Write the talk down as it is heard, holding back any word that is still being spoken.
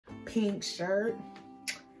pink shirt,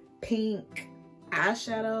 pink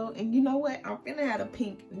eyeshadow, and you know what? I'm finna have the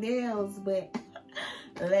pink nails, but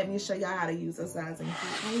let me show y'all how to use a sizing kit.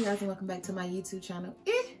 Hey you guys, and welcome back to my YouTube channel.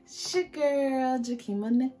 It's your girl,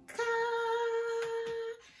 J'Kema Nakiya.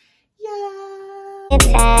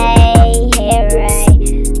 Hey, right,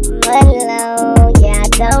 Malone. Yeah, I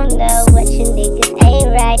don't know what you niggas ain't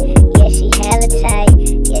right. Yeah, she hella tight.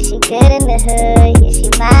 Yeah, she good in the hood. Yeah, she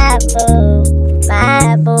my boo,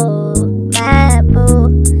 my boo, my boo,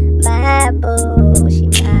 my boo. She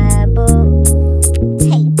my boo.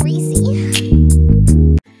 Hey, Breezy.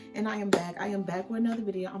 And I am back with another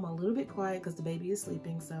video. I'm a little bit quiet because the baby is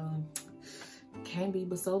sleeping, so can't be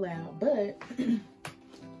but so loud. But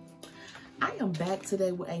I am back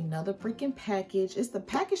today with another freaking package. It's the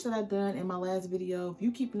package that I done in my last video. If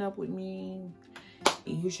you keeping up with me,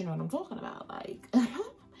 you should know what I'm talking about. Like,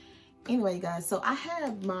 anyway, guys, so I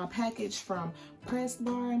have my package from Press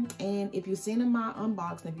Bar, and if you've seen in my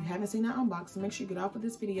unboxing, if you haven't seen that unboxing, make sure you get off of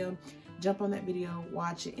this video, jump on that video,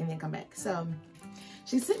 watch it, and then come back. So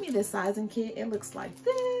she sent me this sizing kit. It looks like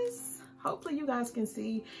this. Hopefully you guys can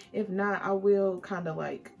see. If not, I will kind of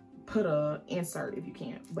like put a insert if you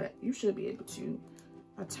can't, but you should be able to.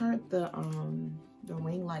 I turned the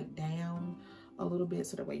ring light down a little bit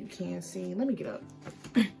so that way you can see. Let me get up.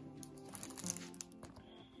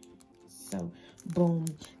 So boom,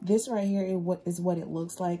 this right here is what it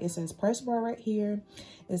looks like. It says Press Bar right here.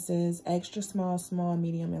 It says extra small, small,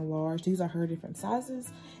 medium, and large. These are her different sizes.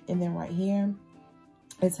 And then right here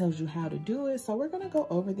it tells you how to do it. So we're gonna go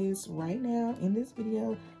over this right now in this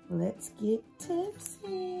video. Let's get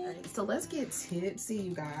tipsy. Right, so let's get tipsy,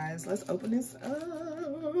 you guys. Let's open this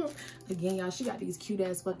up. Again, y'all, she got these cute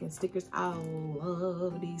ass fucking stickers. I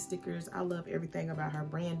love these stickers. I love everything about her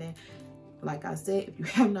branding. Like I said, if you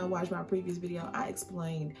have not watched my previous video, I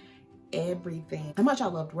explained everything, how much I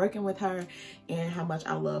loved working with her and how much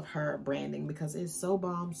I love her branding, because it's so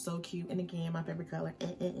bomb, so cute, and again, my favorite color.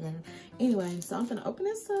 Anyway, so I'm gonna open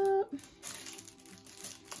this up,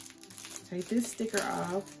 take this sticker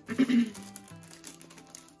off.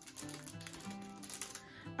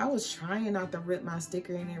 I was trying not to rip my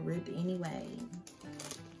sticker and it ripped anyway.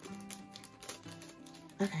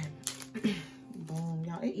 Okay. Boom,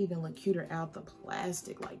 y'all, it even look cuter out the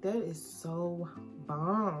plastic. Like, that is so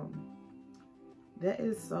bomb. That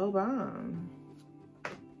is so bomb.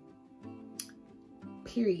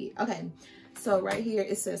 Period. Okay, so right here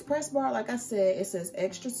it says Press Bar. Like I said, it says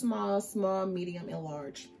extra small, small, medium, and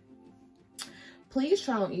large. Please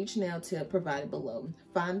try on each nail tip provided below.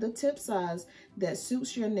 Find the tip size that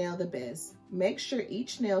suits your nail the best. Make sure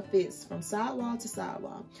each nail fits from sidewall to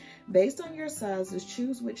sidewall. Based on your sizes,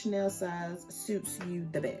 choose which nail size suits you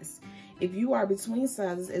the best. If you are between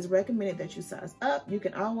sizes, it's recommended that you size up. You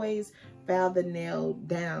can always file the nail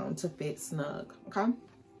down to fit snug, okay?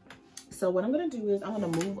 So what I'm gonna do is I'm gonna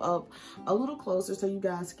move up a little closer so you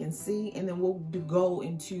guys can see, and then we'll go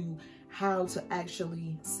into how to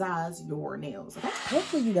actually size your nails, okay?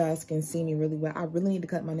 Hopefully you guys can see me really well. I really need to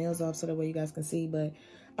cut my nails off so that way you guys can see, but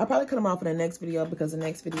I'll probably cut them off in the next video, because the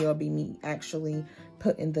next video will be me actually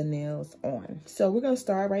putting the nails on. So we're gonna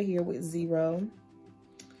start right here with 0.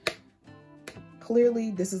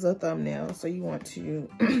 Clearly this is a thumbnail, so you want to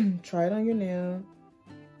try it on your nail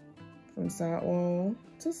from sidewall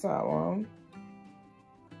to sidewall,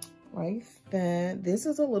 like that. This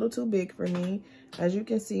is a little too big for me. As you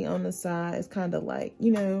can see on the side, it's kind of like,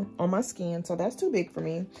 you know, on my skin, so that's too big for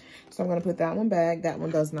me. So I'm gonna put that one back. That one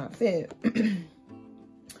does not fit.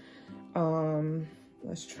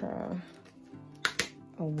 Let's try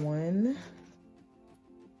a 1.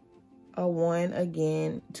 A 1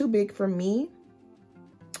 again, too big for me,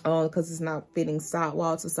 because it's not fitting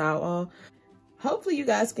sidewall to sidewall. Hopefully you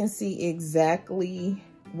guys can see exactly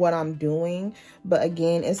what I'm doing, but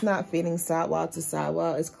again, it's not fitting sidewall to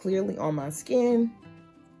sidewall. It's clearly on my skin,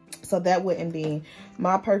 so that wouldn't be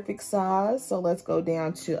my perfect size. So let's go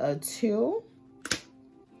down to a 2,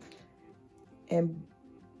 and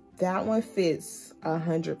that one fits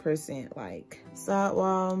 100%, like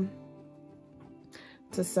sidewall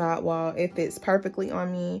to sidewall. It fits perfectly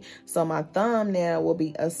on me, so my thumbnail will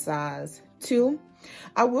be a size 2.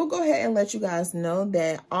 I will go ahead and let you guys know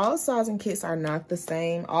that all sizing kits are not the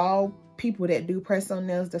same. All people that do press-on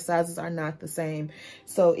nails, the sizes are not the same.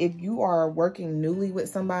 So if you are working newly with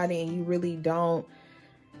somebody and you really don't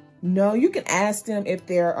know, you can ask them if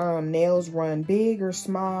their nails run big or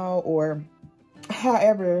small, or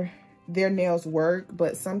however their nails work,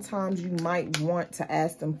 but sometimes you might want to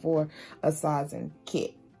ask them for a sizing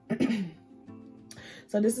kit.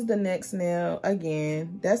 So this is the next nail.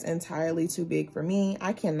 Again, that's entirely too big for me.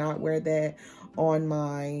 I cannot wear that on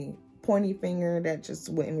my pointy finger. That just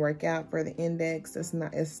wouldn't work out for the index.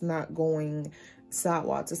 It's not going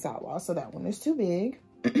sidewall to sidewall, so that one is too big.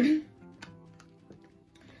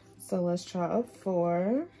 So let's try a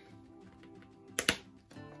 4.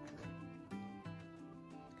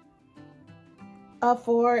 A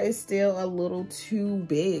 4 is still a little too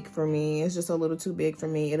big for me. It's just a little too big for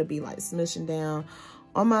me. It'll be like smishing down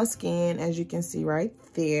on my skin, as you can see right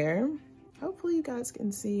there. Hopefully you guys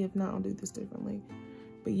can see. If not, I'll do this differently.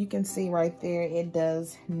 But you can see right there, it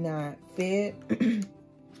does not fit.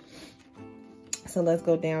 So let's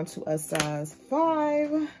go down to a size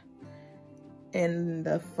 5. And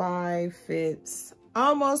the 5 fits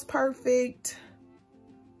almost perfect.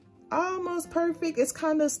 Almost perfect. It's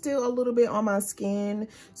kind of still a little bit on my skin.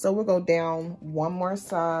 So we'll go down one more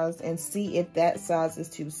size and see if that size is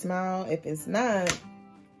too small. If it's not,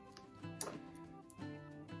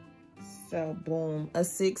 so boom, a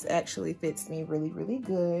 6 actually fits me really, really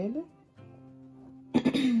good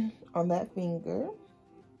on that finger.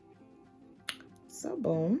 So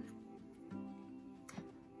boom.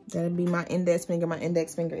 That'll be my index finger. My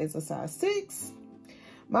index finger is a size 6.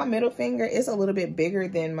 My middle finger is a little bit bigger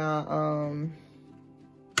than my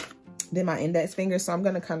index finger. So I'm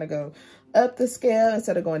gonna kind of go up the scale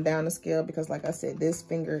instead of going down the scale, because like I said, this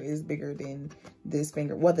finger is bigger than this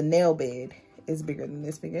finger. Well, the nail bed is bigger than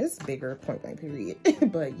this finger. It's bigger, point blank period.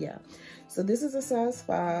 But yeah, so this is a size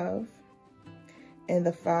 5. And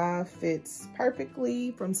the 5 fits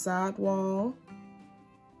perfectly from sidewall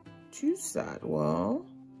to sidewall.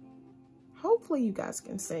 Hopefully you guys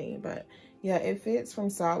can see, but yeah, it fits from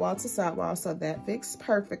sidewall to sidewall, so that fits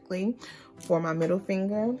perfectly for my middle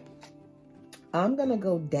finger. I'm gonna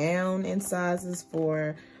go down in sizes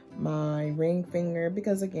for my ring finger,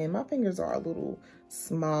 because again, my fingers are a little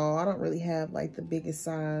small. I don't really have like the biggest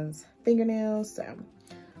size fingernails, so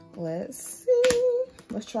let's see.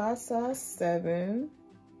 Let's try a size 7.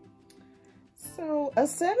 So a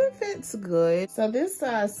 7 fits good. So this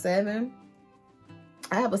size 7,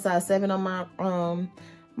 I have a size 7 on my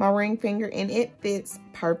my ring finger, and it fits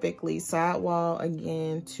perfectly sidewall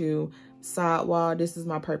again to sidewall. This is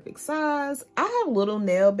my perfect size. I have little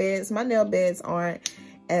nail beds. My nail beds aren't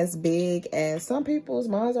as big as some people's.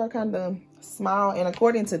 Mine are kind of small, and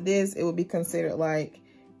according to this, it would be considered like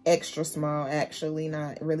extra small. Actually,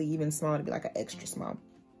 not really even small, to be like an extra small.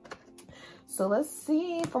 So let's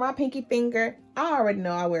see. For my pinky finger, I already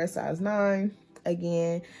know I wear a size 9.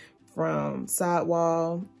 Again, from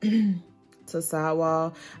sidewall to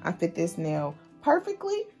sidewall, I fit this nail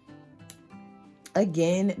perfectly.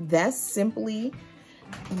 Again, that's simply,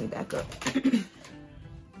 let me back up.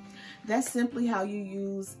 That's simply how you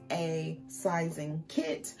use a sizing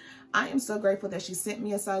kit. I am so grateful that she sent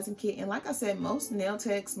me a sizing kit. And like I said, most nail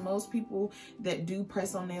techs, most people that do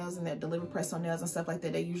press on nails and that deliver press on nails and stuff like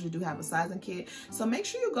that, they usually do have a sizing kit. So make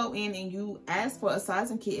sure you go in and you ask for a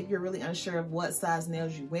sizing kit if you're really unsure of what size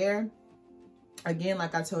nails you wear. Again,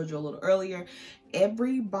 like I told you a little earlier,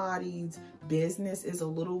 everybody's business is a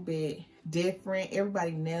little bit different.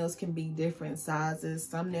 Everybody's nails can be different sizes.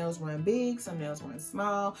 Some nails run big, some nails run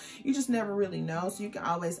small. You just never really know. So you can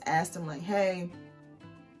always ask them like, hey,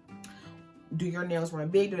 do your nails run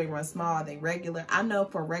big? Do they run small? Are they regular? I know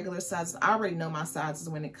for regular sizes, I already know my sizes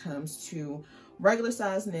when it comes to regular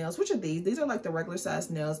size nails, which are these. These are like the regular size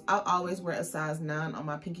nails. I always wear a size 9 on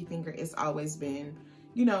my pinky finger. It's always been,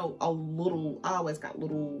 you know, a little, I always got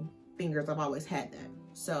little fingers. I've always had that.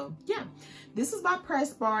 So yeah, this is my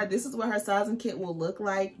press bar. This is what her sizing kit will look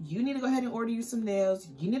like. You need to go ahead and order you some nails.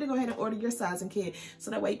 You need to go ahead and order your sizing kit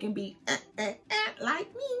so that way you can be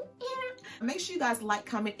like me. Make sure you guys like,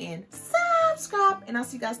 comment, and subscribe. And I'll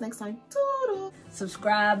see you guys next time. Toodle.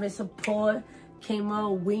 Subscribe and support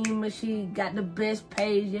J'Kema Weema. She got the best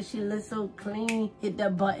page. Yeah, she looks so clean. Hit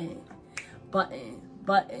that button.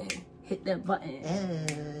 Hit that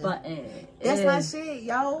button. Button. That's my shit,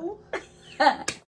 yo.